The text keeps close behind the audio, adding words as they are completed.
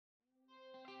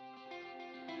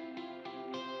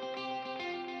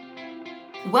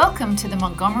Welcome to the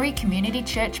Montgomery Community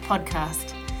Church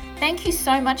podcast. Thank you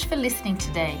so much for listening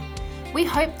today. We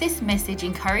hope this message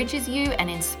encourages you and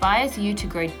inspires you to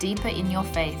grow deeper in your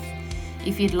faith.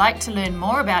 If you'd like to learn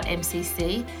more about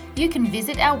MCC, you can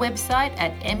visit our website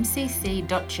at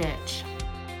mcc.church.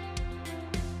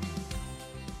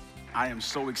 I am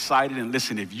so excited, and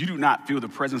listen, if you do not feel the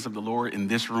presence of the Lord in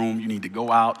this room, you need to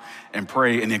go out and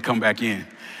pray and then come back in,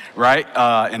 right?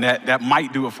 And that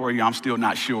might do it for you. I'm still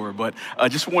not sure, but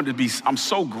just wanted to I'm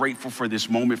so grateful for this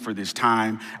moment, for this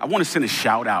time. I want to send a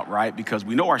shout out, right? Because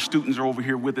we know our students are over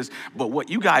here with us, but what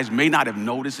you guys may not have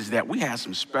noticed is that we have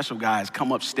some special guys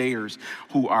come upstairs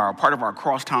who are a part of our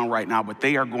crosstown right now, but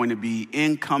they are going to be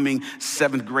incoming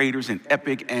 7th graders in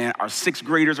Epic, and our 6th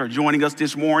graders are joining us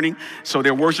this morning. So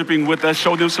they're worshiping with us.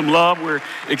 Show them some love. We're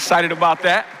excited about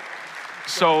that.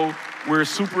 So we're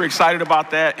super excited about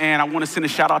that, and I want to send a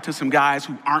shout out to some guys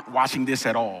who aren't watching this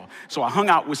at all. So I hung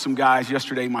out with some guys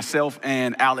yesterday, myself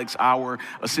and Alex, our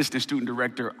assistant student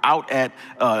director, out at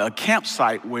a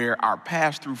campsite where our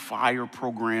Pass Through Fire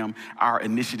program, our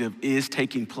initiative, is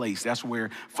taking place. That's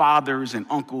where fathers and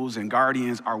uncles and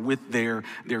guardians are with their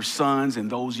sons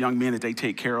and those young men that they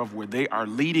take care of, where they are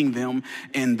leading them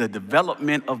in the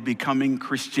development of becoming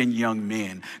Christian young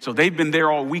men. So they've been there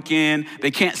all weekend.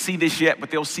 They can't see this yet, but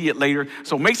they'll see it later.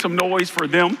 So make some noise for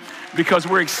them, because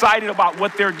we're excited about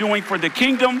what they're doing for the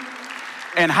kingdom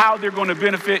and how they're going to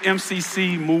benefit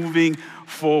MCC moving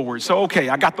forward. So, okay,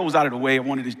 I got those out of the way. I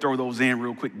wanted to throw those in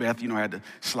real quick, Beth. I had to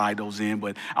slide those in.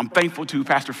 But I'm thankful to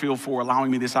Pastor Phil for allowing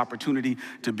me this opportunity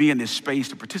to be in this space,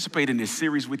 to participate in this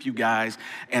series with you guys.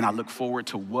 And I look forward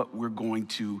to what we're going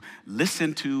to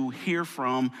listen to, hear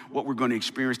from, what we're going to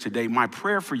experience today. My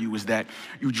prayer for you is that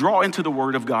you draw into the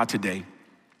Word of God today,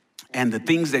 and the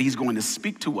things that he's going to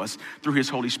speak to us through his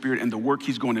Holy Spirit and the work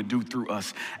he's going to do through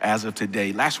us as of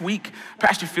today. Last week,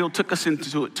 Pastor Phil took us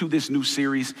into this new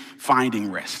series, Finding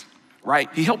Rest,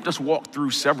 right? He helped us walk through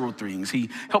several things.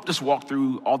 He helped us walk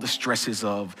through all the stresses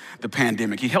of the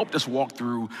pandemic. He helped us walk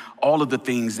through all of the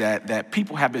things that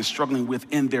people have been struggling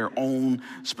with in their own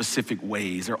specific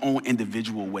ways, their own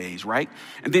individual ways, right?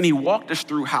 And then he walked us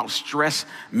through how stress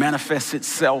manifests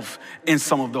itself in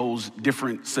some of those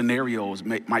different scenarios.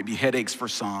 It might be headaches for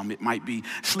some. It might be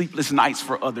sleepless nights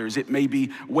for others. It may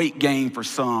be weight gain for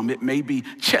some. It may be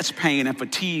chest pain and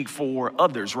fatigue for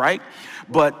others, right?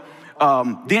 But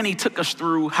then he took us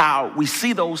through how we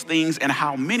see those things and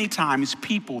how many times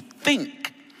people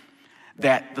think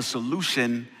that the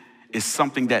solution is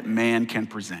something that man can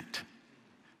present.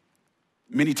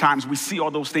 Many times we see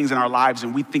all those things in our lives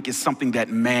and we think it's something that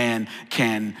man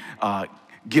can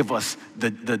give us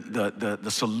the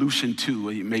solution to.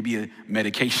 It may be a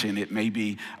medication. It may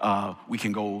be we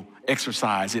can go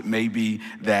exercise. It may be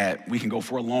that we can go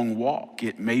for a long walk.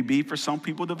 It may be for some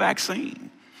people the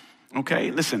vaccine.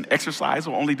 Okay, listen, exercise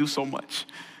will only do so much.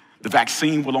 The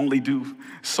vaccine will only do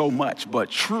so much, but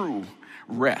true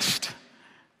rest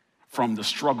from the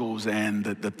struggles and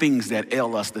the things that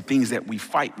ail us, the things that we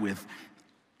fight with,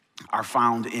 are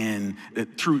found in the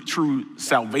true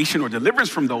salvation or deliverance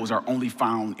from those are only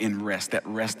found in rest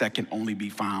that can only be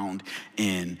found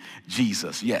in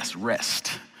Jesus. Yes,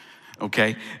 rest,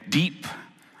 okay? Deep,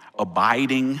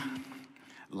 abiding,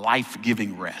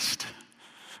 life-giving rest.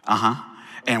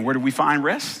 And where do we find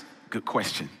rest? Good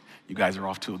question. You guys are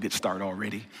off to a good start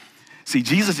already. See,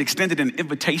 Jesus extended an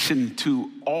invitation to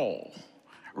all,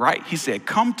 right? He said,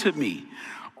 "Come to me,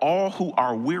 all who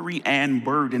are weary and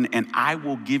burdened, and I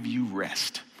will give you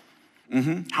rest."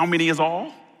 How many is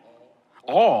all?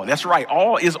 All, that's right.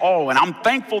 All is all. And I'm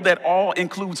thankful that all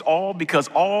includes all, because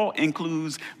all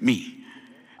includes me.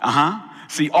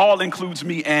 See, all includes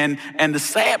me. And the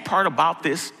sad part about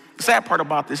this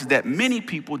is that many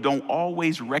people don't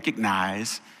always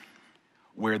recognize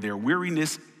where their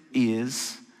weariness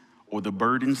is or the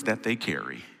burdens that they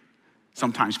carry.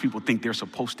 Sometimes people think they're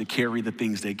supposed to carry the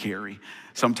things they carry.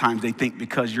 Sometimes they think,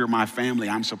 because you're my family,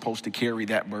 I'm supposed to carry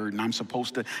that burden. I'm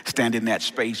supposed to stand in that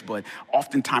space. But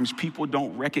oftentimes people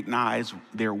don't recognize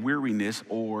their weariness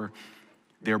or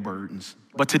their burdens.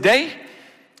 But today,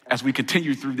 as we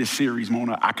continue through this series,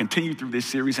 Mona, I continue through this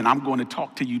series, and I'm going to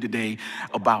talk to you today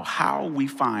about how we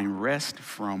find rest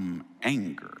from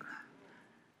anger.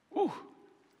 Ooh.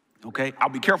 Okay, I'll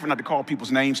be careful not to call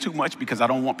people's names too much, because I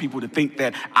don't want people to think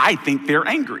that I think they're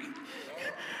angry.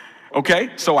 Okay,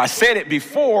 so I said it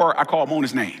before I called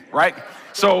Mona's name, right?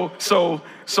 So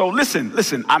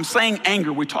listen, I'm saying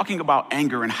anger. We're talking about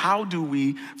anger, and how do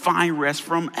we find rest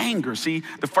from anger? See,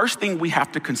 the first thing we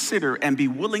have to consider and be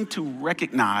willing to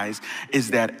recognize is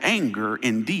that anger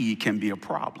indeed can be a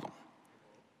problem.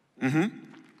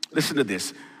 Listen to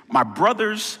this. My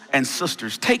brothers and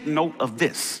sisters, take note of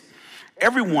this.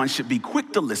 Everyone should be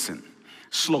quick to listen,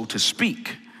 slow to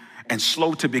speak, and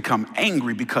slow to become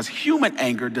angry, because human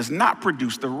anger does not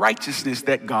produce the righteousness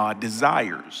that God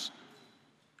desires.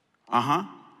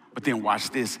 But then watch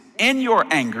this. In your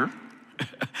anger,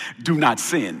 do not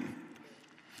sin.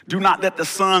 Do not let the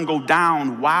sun go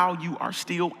down while you are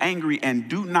still angry, and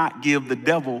do not give the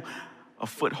devil a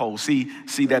foothold. See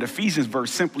that Ephesians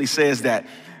verse simply says that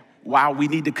while we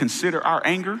need to consider our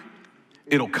anger,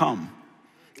 it'll come.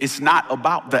 It's not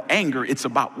about the anger, it's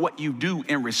about what you do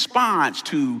in response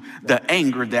to the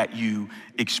anger that you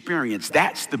experience.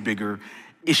 That's the bigger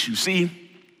issue. See,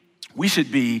 we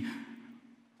should be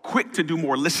quick to do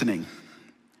more listening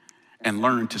and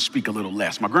learn to speak a little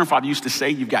less. My grandfather used to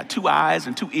say, you've got 2 eyes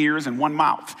and 2 ears and 1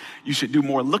 mouth. You should do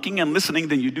more looking and listening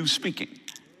than you do speaking.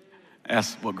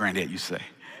 That's what Granddad used to say,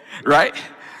 right?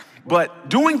 But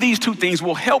doing these 2 things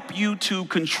will help you to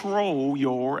control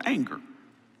your anger.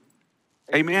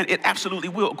 Amen. It absolutely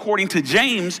will. According to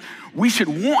James, we should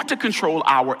want to control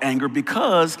our anger,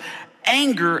 because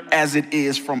anger, as it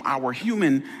is from our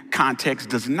human context,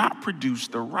 does not produce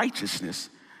the righteousness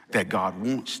that God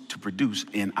wants to produce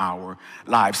in our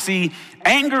lives. See,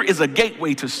 anger is a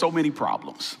gateway to so many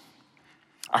problems.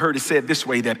 I heard it said this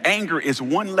way, that anger is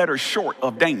 1 letter short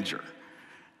of danger.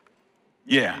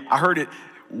 Yeah, I heard it,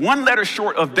 1 letter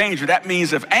short of danger. That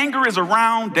means if anger is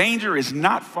around, danger is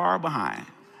not far behind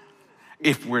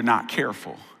if we're not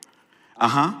careful.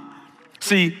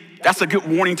 See, that's a good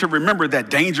warning to remember,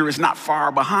 that danger is not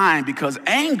far behind, because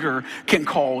anger can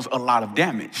cause a lot of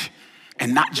damage.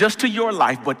 And not just to your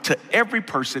life, but to every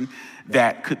person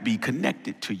that could be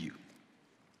connected to you.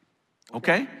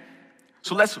 Okay?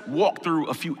 So let's walk through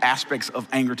a few aspects of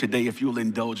anger today, if you'll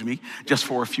indulge me just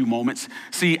for a few moments.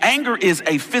 See, anger is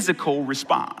a physical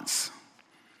response.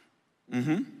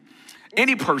 Any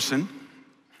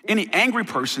angry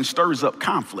person stirs up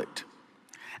conflict,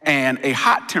 and a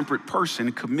hot-tempered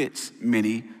person commits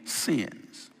many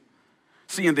sins.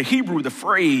 See, in the Hebrew, the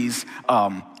phrase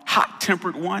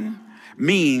hot-tempered one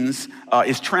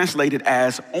is translated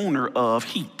as owner of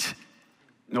heat.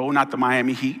 No, not the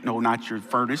Miami Heat. No, not your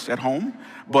furnace at home,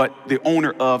 but the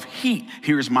owner of heat.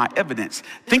 Here's my evidence.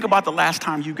 Think about the last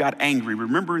time you got angry.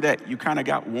 Remember that you kind of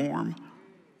got warm?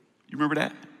 You remember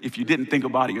that? If you didn't think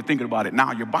about it, you're thinking about it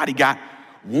now. Your body got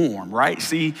warm, right?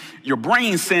 See, your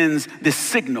brain sends this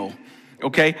signal,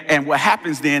 okay? And what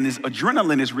happens then is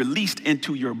adrenaline is released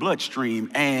into your bloodstream,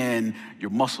 and your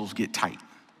muscles get tight.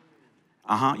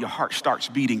 Your heart starts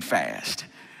beating fast.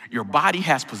 Your body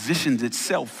has positioned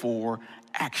itself for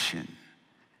action.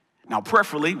 Now,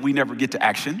 preferably, we never get to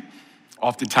action.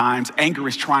 Oftentimes, anger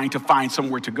is trying to find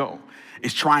somewhere to go.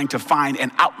 It's trying to find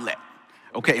an outlet,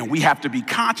 okay? And we have to be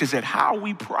conscious at how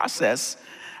we process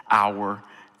our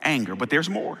anger. But there's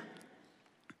more.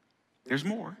 There's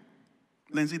more.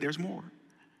 Lindsay, there's more.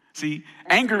 See,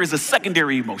 anger is a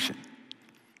secondary emotion.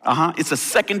 It's a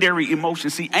secondary emotion.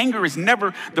 See, anger is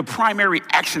never the primary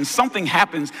action. Something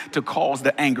happens to cause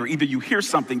the anger. Either you hear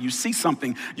something, you see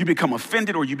something, you become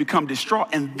offended, or you become distraught,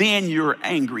 and then you're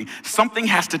angry. Something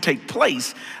has to take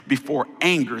place before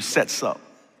anger sets up,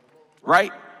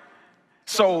 right?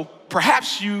 So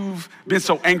perhaps you've been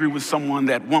so angry with someone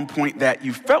at one point that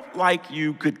you felt like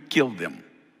you could kill them.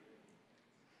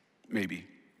 Maybe,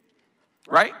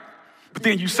 right? But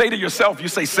then you say to yourself,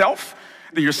 self,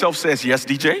 then yourself says, yes,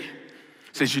 DJ.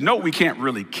 Says, we can't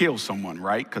really kill someone,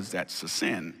 right? Because that's a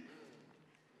sin.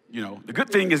 The good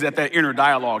thing is that inner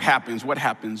dialogue happens. What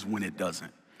happens when it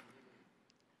doesn't?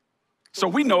 So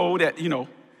we know that,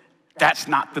 that's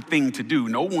not the thing to do.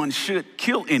 No one should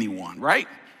kill anyone, right?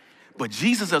 But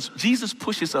Jesus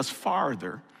pushes us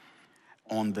farther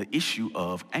on the issue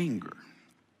of anger.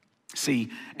 See,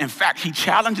 in fact, he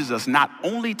challenges us not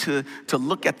only to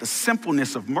look at the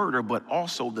sinfulness of murder, but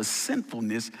also the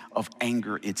sinfulness of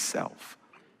anger itself.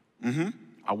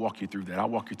 I'll walk you through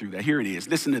that. Here it is.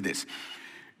 Listen to this.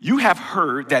 You have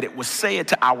heard that it was said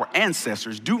to our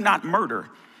ancestors, do not murder,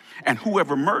 and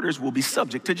whoever murders will be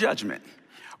subject to judgment.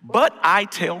 But I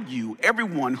tell you,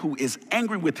 everyone who is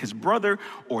angry with his brother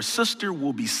or sister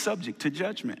will be subject to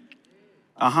judgment.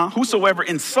 Whosoever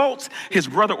insults his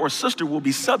brother or sister will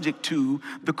be subject to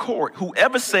the court.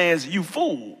 Whoever says you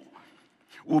fool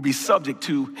will be subject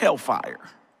to hellfire.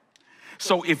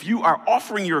 So if you are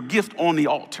offering your gift on the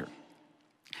altar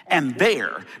and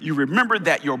there you remember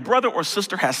that your brother or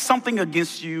sister has something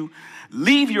against you,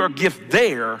 leave your gift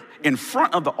there in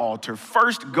front of the altar.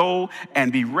 First go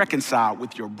and be reconciled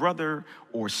with your brother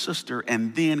or sister,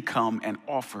 and then come and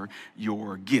offer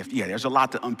your gift. Yeah, there's a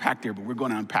lot to unpack there, but we're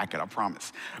going to unpack it, I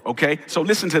promise. Okay, so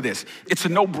listen to this. It's a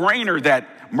no-brainer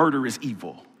that murder is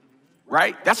evil,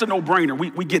 right? That's a no-brainer.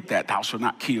 We get that. Thou shalt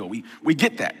not kill. We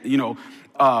get that. You know,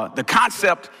 the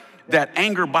concept that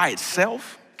anger by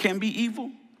itself can be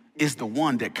evil is the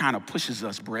one that kind of pushes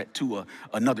us, Brett, to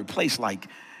another place like,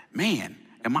 man,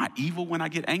 am I evil when I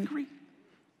get angry?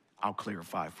 I'll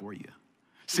clarify for you.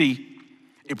 See,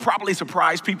 it probably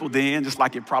surprised people then, just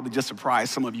like it probably just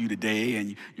surprised some of you today,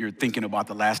 and you're thinking about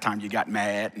the last time you got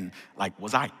mad and like,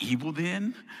 was I evil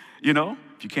then? You know,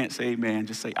 if you can't say amen,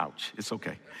 just say ouch. It's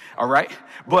okay. All right?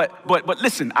 But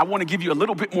listen, I want to give you a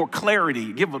little bit more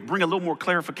clarity, bring a little more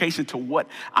clarification to what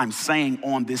I'm saying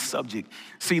on this subject.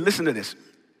 See, listen to this.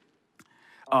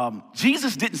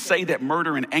 Jesus didn't say that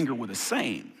murder and anger were the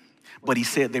same, but he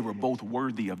said they were both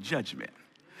worthy of judgment.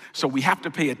 So we have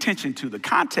to pay attention to the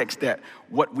context that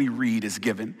what we read is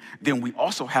given. Then we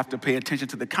also have to pay attention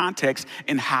to the context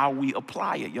and how we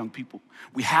apply it, young people.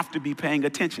 We have to be paying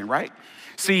attention, right?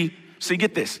 See,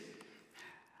 get this.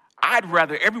 I'd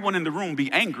rather everyone in the room be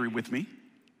angry with me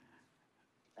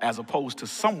as opposed to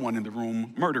someone in the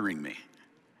room murdering me.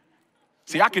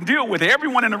 See, I can deal with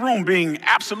everyone in the room being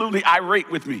absolutely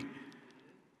irate with me,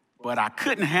 but I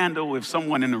couldn't handle if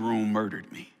someone in the room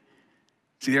murdered me.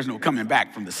 See, there's no coming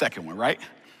back from the second one, right?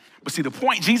 But see, the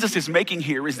point Jesus is making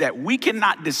here is that we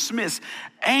cannot dismiss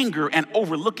anger and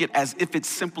overlook it as if it's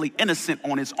simply innocent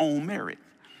on its own merit.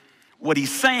 What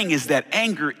he's saying is that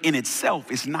anger in itself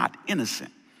is not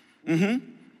innocent. And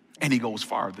he goes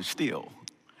farther still,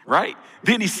 right?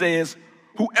 Then he says,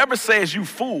 whoever says you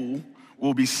fool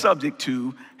will be subject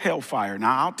to hellfire.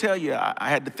 Now, I'll tell you, I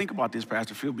had to think about this,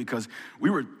 Pastor Phil, because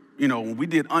when we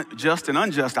did just and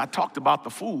unjust, I talked about the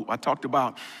fool. I talked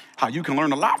about how you can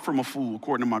learn a lot from a fool,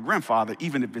 according to my grandfather,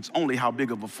 even if it's only how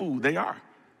big of a fool they are,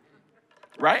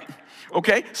 right?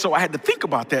 Okay, so I had to think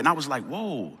about that, and I was like,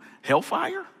 whoa,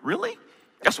 hellfire? Really?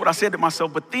 That's what I said to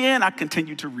myself, but then I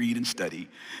continued to read and study.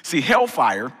 See,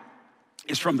 hellfire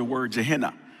is from the word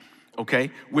Gehenna,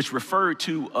 okay, which referred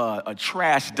to a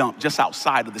trash dump just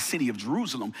outside of the city of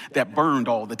Jerusalem that burned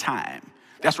all the time.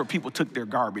 That's where people took their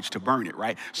garbage to burn it,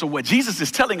 right? So what Jesus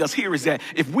is telling us here is that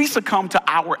if we succumb to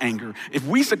our anger, if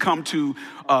we succumb to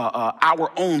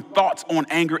our own thoughts on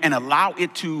anger and allow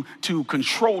it to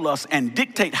control us and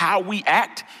dictate how we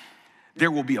act,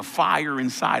 there will be a fire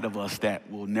inside of us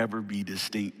that will never be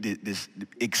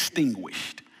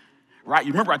extinguished. Right?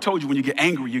 You remember I told you when you get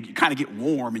angry, you kind of get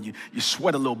warm and you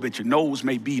sweat a little bit, your nose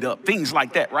may beat up, things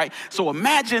like that, right? So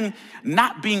imagine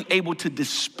not being able to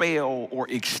dispel or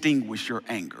extinguish your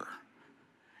anger.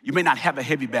 You may not have a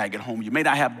heavy bag at home. You may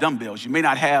not have dumbbells. You may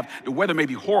not have, the weather may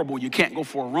be horrible. You can't go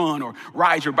for a run or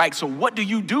ride your bike. So what do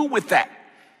you do with that?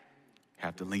 You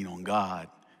have to lean on God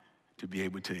to be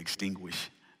able to extinguish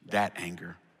that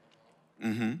anger.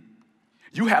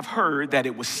 You have heard that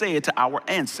it was said to our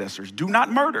ancestors, do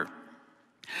not murder.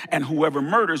 And whoever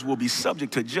murders will be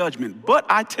subject to judgment. But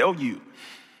I tell you,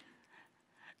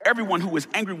 everyone who is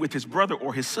angry with his brother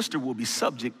or his sister will be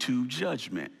subject to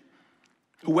judgment.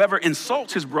 Whoever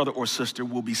insults his brother or sister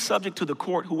will be subject to the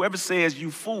court. Whoever says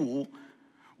you fool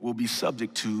will be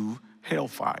subject to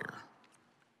hellfire.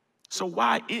 So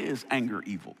why is anger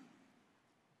evil?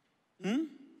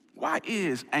 Why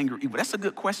is anger evil? That's a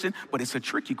good question, but it's a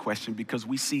tricky question because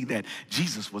we see that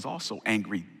Jesus was also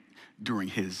angry during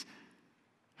his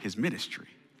ministry.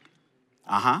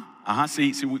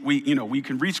 See, we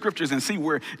can read scriptures and see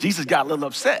where Jesus got a little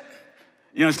upset.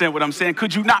 You understand what I'm saying?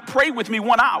 Could you not pray with me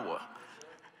 1 hour?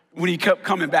 When he kept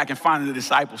coming back and finding the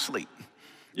disciples asleep.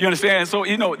 You understand? So,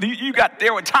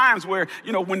 there were times where,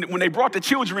 when they brought the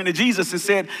children to Jesus and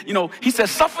said, he said,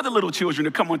 suffer the little children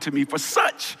to come unto me, for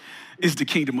such is the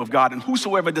kingdom of God. And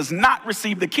whosoever does not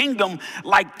receive the kingdom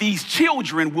like these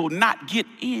children will not get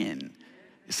in.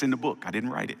 It's in the book. I didn't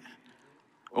write it.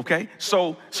 Okay?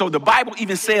 So the Bible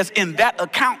even says in that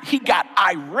account, he got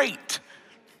irate.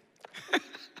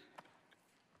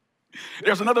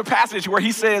 There's another passage where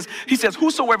he says,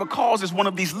 whosoever causes one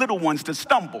of these little ones to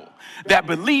stumble that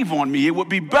believe on me, it would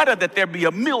be better that there be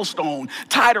a millstone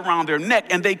tied around their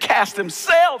neck and they cast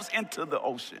themselves into the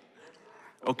ocean.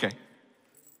 Okay.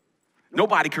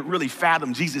 Nobody could really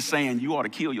fathom Jesus saying you ought to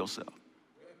kill yourself.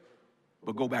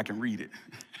 But go back and read it.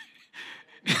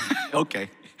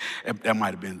 Okay. That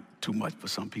might have been too much for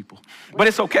some people. But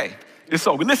it's okay. It's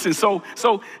okay. Listen, so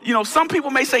some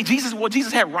people may say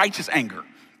Jesus had righteous anger.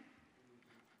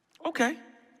 Okay.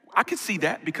 I can see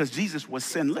that because Jesus was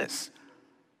sinless.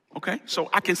 Okay, so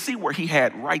I can see where he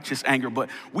had righteous anger, but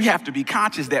we have to be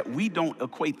conscious that we don't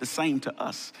equate the same to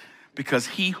us, because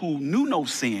he who knew no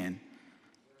sin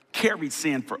carried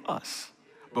sin for us.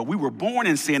 But we were born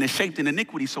in sin and shaped in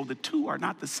iniquity, so the two are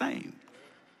not the same.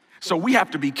 So we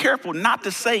have to be careful not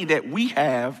to say that we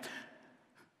have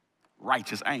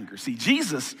righteous anger. See,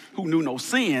 Jesus, who knew no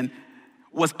sin,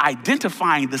 was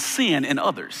identifying the sin in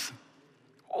others.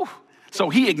 Ooh. So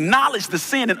he acknowledged the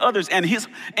sin in others, and his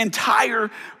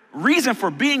entire reason for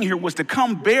being here was to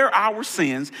come bear our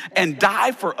sins and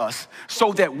die for us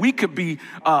so that we could be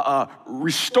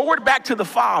restored back to the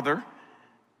Father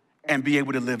and be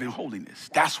able to live in holiness.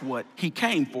 That's what he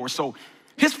came for. So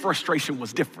his frustration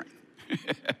was different.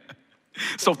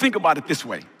 So think about it this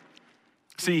way.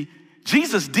 See,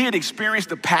 Jesus did experience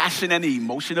the passion and the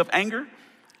emotion of anger,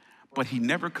 but he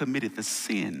never committed the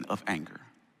sin of anger.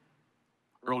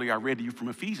 Earlier I read to you from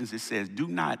Ephesians, it says, do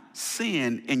not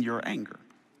sin in your anger.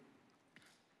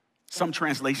 Some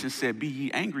translations said, be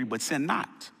ye angry, but sin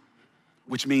not,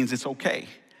 which means it's okay.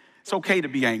 It's okay to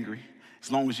be angry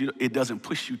as long as it doesn't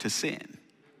push you to sin.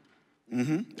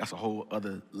 That's a whole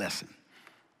other lesson.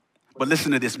 But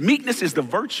listen to this. Meekness is the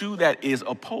virtue that is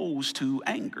opposed to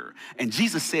anger. And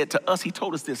Jesus said to us, he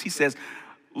told us this. He says,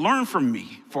 learn from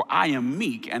me, for I am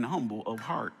meek and humble of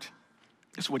heart.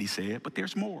 That's what he said, but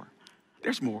there's more.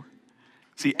 There's more.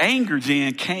 See, anger,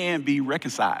 Jen, can be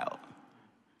reconciled.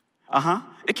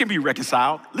 It can be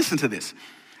reconciled. Listen to this.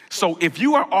 So if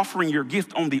you are offering your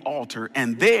gift on the altar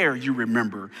and there you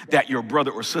remember that your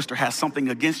brother or sister has something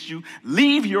against you,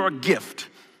 leave your gift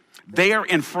there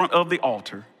in front of the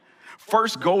altar.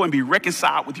 First, go and be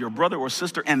reconciled with your brother or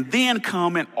sister, and then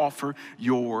come and offer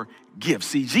your gift.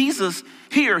 See, Jesus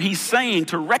here, he's saying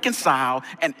to reconcile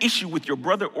an issue with your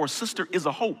brother or sister is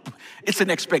a hope. It's an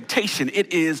expectation.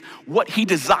 It is what he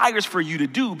desires for you to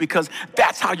do, because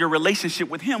that's how your relationship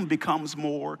with him becomes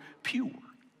more pure.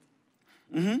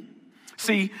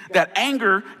 See, that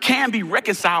anger can be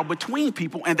reconciled between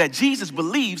people, and that Jesus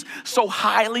believes so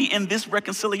highly in this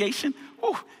reconciliation.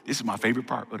 Whew, this is my favorite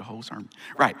part of the whole sermon.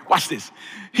 Right, watch this.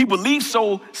 He believes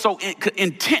so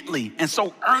intently and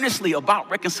so earnestly about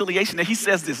reconciliation that he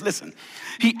says this. Listen,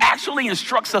 he actually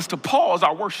instructs us to pause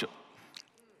our worship.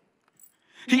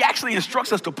 He actually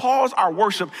instructs us to pause our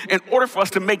worship in order for us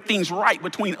to make things right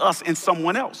between us and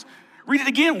someone else. Read it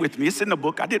again with me. It's in the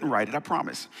book. I didn't write it, I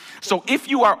promise. So if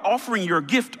you are offering your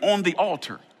gift on the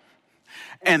altar,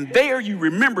 and there you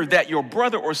remember that your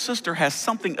brother or sister has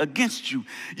something against you,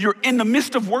 you're in the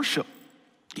midst of worship.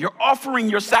 You're offering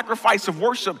your sacrifice of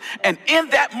worship, and in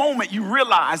that moment you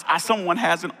realize someone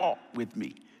has an ought with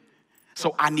me,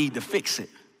 so I need to fix it.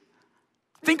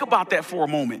 Think about that for a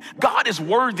moment. God is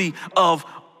worthy of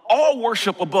all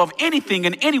worship above anything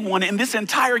and anyone in this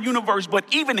entire universe, but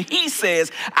even he says,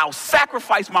 I'll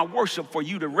sacrifice my worship for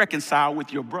you to reconcile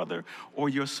with your brother or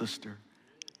your sister.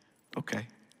 Okay,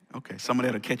 some of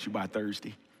that'll catch you by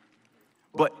Thursday.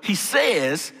 But he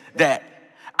says that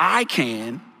I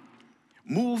can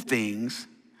move things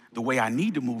the way I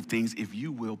need to move things if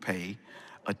you will pay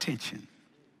attention.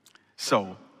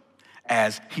 So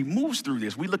as he moves through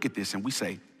this, we look at this and we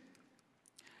say,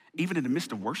 even in the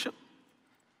midst of worship,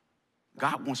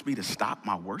 God wants me to stop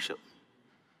my worship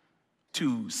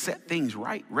to set things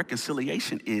right.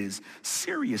 Reconciliation is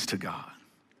serious to God.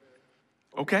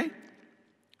 Okay?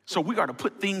 So we got to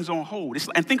put things on hold.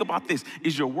 And think about this.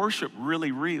 Is your worship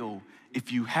really real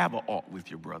if you have an ought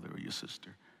with your brother or your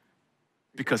sister?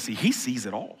 Because, see, he sees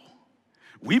it all.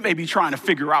 We may be trying to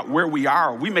figure out where we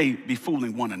are, or we may be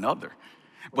fooling one another,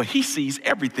 but he sees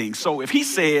everything. So if he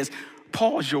says,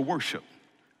 pause your worship,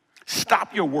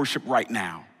 stop your worship right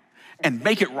now, and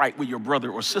make it right with your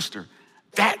brother or sister,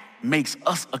 that makes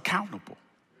us accountable.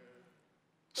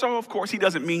 So, of course, he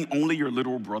doesn't mean only your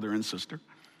literal brother and sister.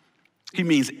 He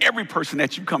means every person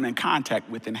that you come in contact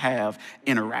with and have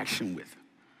interaction with.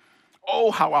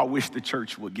 Oh, how I wish the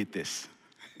church would get this.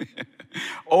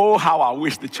 Oh, how I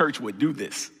wish the church would do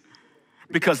this.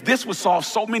 Because this would solve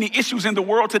so many issues in the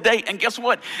world today, and guess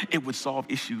what? It would solve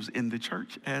issues in the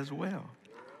church as well.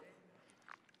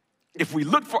 If we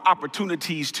look for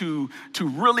opportunities to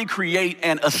really create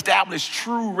and establish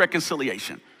true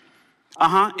reconciliation,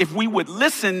 if we would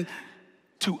listen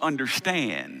to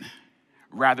understand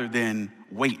rather than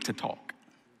wait to talk.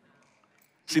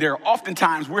 See, there are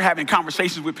oftentimes we're having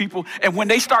conversations with people, and when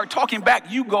they start talking back,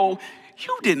 you go,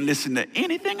 you didn't listen to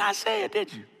anything I said,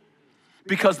 did you?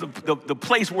 Because the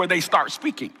place where they start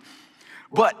speaking.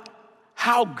 But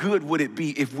how good would it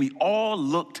be if we all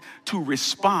looked to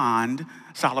respond,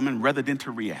 Solomon, rather than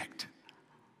to react?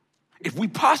 If we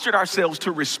postured ourselves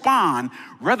to respond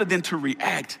rather than to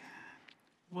react,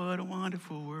 what a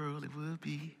wonderful world it would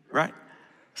be, right?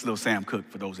 It's a little Sam Cooke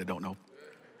for those that don't know.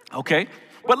 Okay?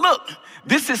 But look,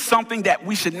 this is something that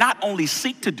we should not only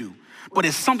seek to do, but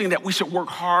it's something that we should work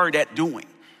hard at doing,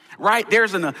 right?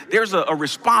 There's a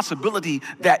responsibility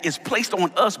that is placed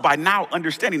on us by now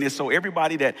understanding this. So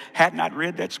everybody that had not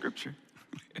read that scripture,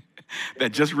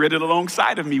 that just read it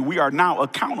alongside of me, we are now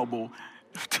accountable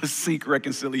to seek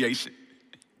reconciliation.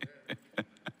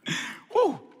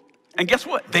 Whew. And guess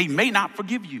what? They may not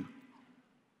forgive you.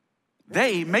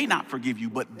 They may not forgive you,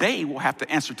 but they will have to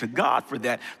answer to God for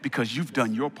that because you've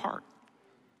done your part.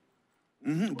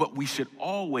 But we should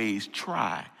always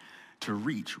try to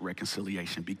reach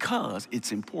reconciliation because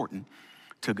it's important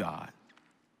to God.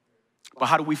 But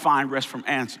how do we find rest from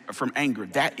anger?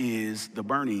 That is the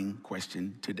burning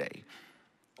question today.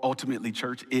 Ultimately,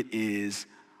 church, it is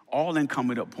all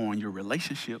incumbent upon your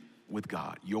relationship with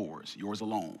God, yours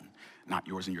alone. Not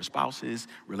yours and your spouse's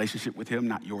relationship with him,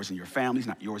 not yours and your families,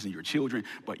 not yours and your children,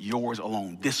 but yours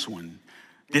alone.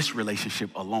 This relationship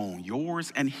alone,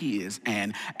 yours and his.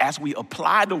 And as we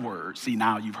apply the word, see,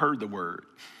 now you've heard the word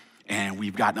and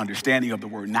we've got an understanding of the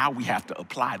word. Now we have to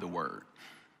apply the word.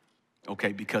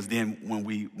 Okay, because then when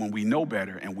we know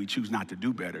better and we choose not to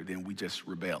do better, then we just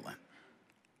rebelling.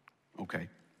 Okay.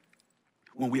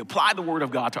 When we apply the word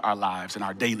of God to our lives and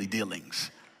our daily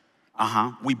dealings,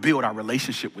 we build our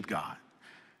relationship with God.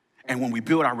 And when we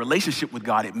build our relationship with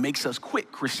God, it makes us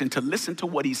quick, Christian, to listen to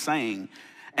what he's saying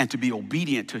and to be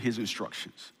obedient to his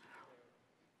instructions.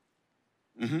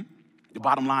 The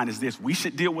bottom line is this: we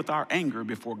should deal with our anger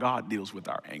before God deals with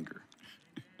our anger.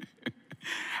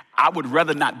 I would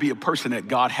rather not be a person that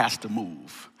God has to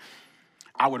move.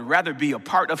 I would rather be a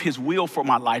part of his will for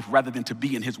my life rather than to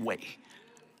be in his way.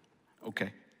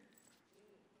 Okay.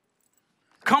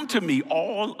 Come to me,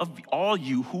 all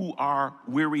you who are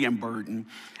weary and burdened,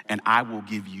 and I will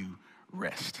give you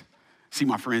rest. See,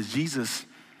 my friends, Jesus,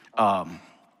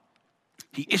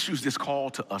 he issues this call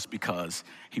to us because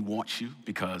he wants you,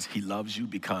 because he loves you,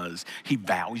 because he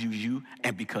values you,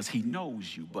 and because he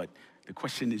knows you. But the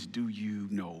question is, do you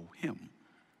know him?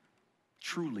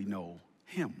 Truly know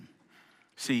him.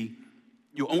 See,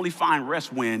 you'll only find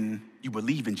rest when you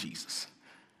believe in Jesus.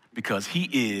 Because he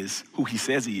is who he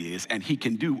says he is, and he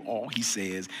can do all he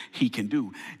says he can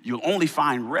do. You'll only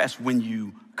find rest when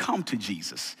you come to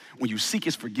Jesus, when you seek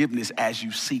his forgiveness as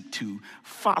you seek to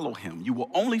follow him. You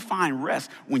will only find rest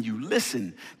when you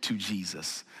listen to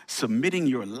Jesus, submitting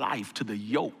your life to the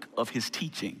yoke of his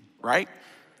teaching, right?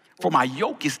 For my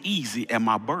yoke is easy and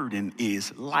my burden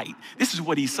is light. This is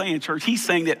what he's saying, church. He's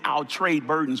saying that I'll trade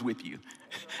burdens with you.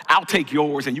 I'll take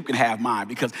yours and you can have mine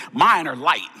because mine are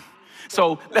light.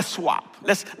 So let's swap.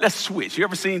 Let's switch. You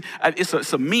ever seen, it's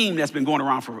a meme that's been going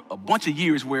around for a bunch of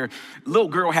years where a little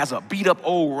girl has a beat up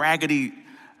old raggedy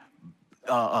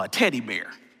teddy bear.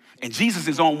 And Jesus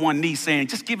is on one knee saying,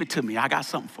 just give it to me. I got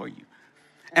something for you.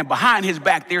 And behind his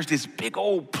back, there's this big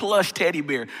old plush teddy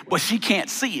bear, but she can't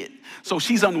see it. So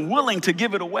she's unwilling to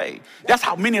give it away. That's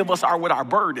how many of us are with our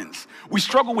burdens. We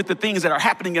struggle with the things that are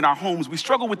happening in our homes. We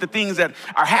struggle with the things that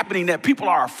are happening that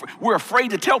we're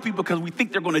afraid to tell people because we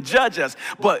think they're going to judge us.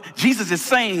 But Jesus is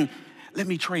saying, let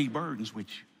me trade burdens with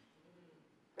you.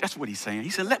 That's what he's saying. He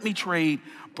said, let me trade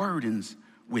burdens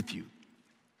with you.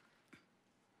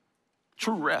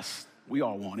 True rest. We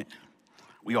all want it.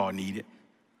 We all need it.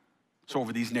 So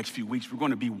over these next few weeks, we're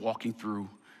going to be walking through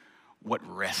what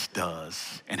rest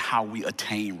does and how we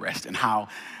attain rest and how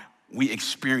we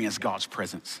experience God's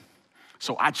presence.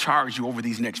 So I charge you over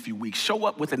these next few weeks, show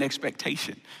up with an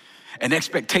expectation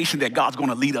that God's going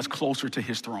to lead us closer to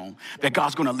his throne, that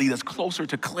God's going to lead us closer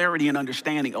to clarity and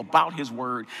understanding about his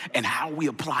word and how we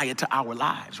apply it to our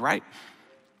lives, right?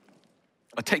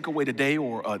 A takeaway today,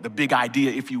 or the big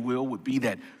idea, if you will, would be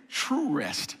that true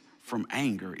rest from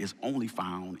anger is only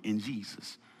found in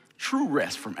Jesus. True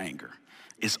rest from anger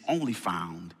is only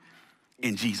found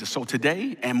in Jesus. So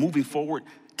today and moving forward,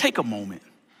 take a moment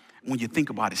when you think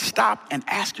about it. Stop and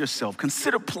ask yourself,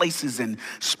 consider places and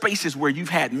spaces where you've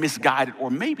had misguided or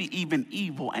maybe even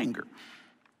evil anger.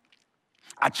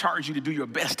 I charge you to do your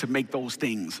best to make those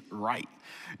things right.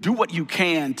 Do what you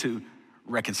can to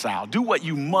reconcile. Do what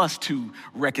you must to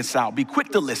reconcile. Be quick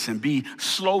to listen. Be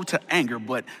slow to anger,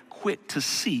 but quick to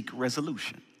seek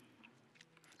resolution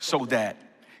so that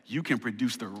you can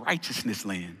produce the righteousness,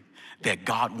 Lynn, that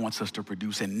God wants us to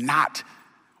produce and not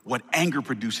what anger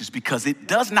produces, because it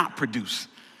does not produce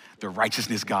the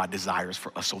righteousness God desires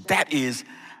for us. So that is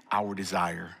our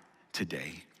desire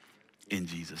today in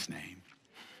Jesus' name.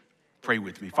 Pray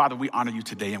with me. Father, we honor you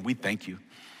today and we thank you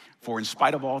For in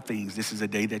spite of all things, this is a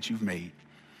day that you've made,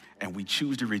 and we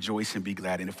choose to rejoice and be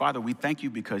glad in it. Father, we thank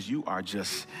you because you are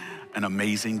just an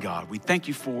amazing God. We thank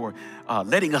you for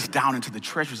letting us down into the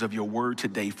treasures of your word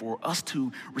today, for us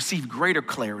to receive greater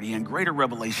clarity and greater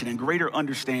revelation and greater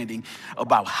understanding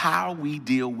about how we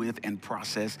deal with and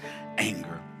process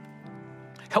anger.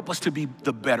 Help us to be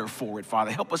the better for it, Father.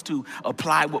 Help us to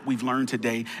apply what we've learned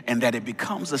today and that it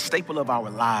becomes a staple of our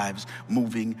lives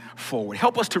moving forward.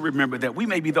 Help us to remember that we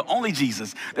may be the only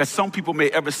Jesus that some people may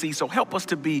ever see, so help us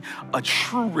to be a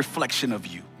true reflection of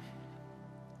you.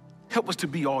 Help us to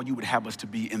be all you would have us to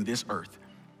be in this earth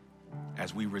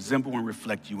as we resemble and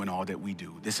reflect you in all that we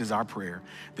do. This is our prayer.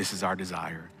 This is our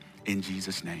desire. In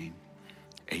Jesus' name,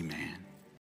 amen.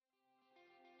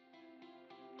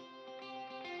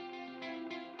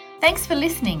 Thanks for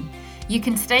listening. You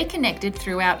can stay connected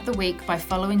throughout the week by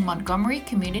following Montgomery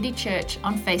Community Church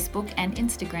on Facebook and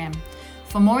Instagram.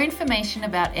 For more information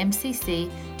about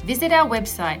MCC, visit our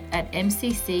website at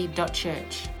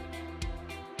mcc.church.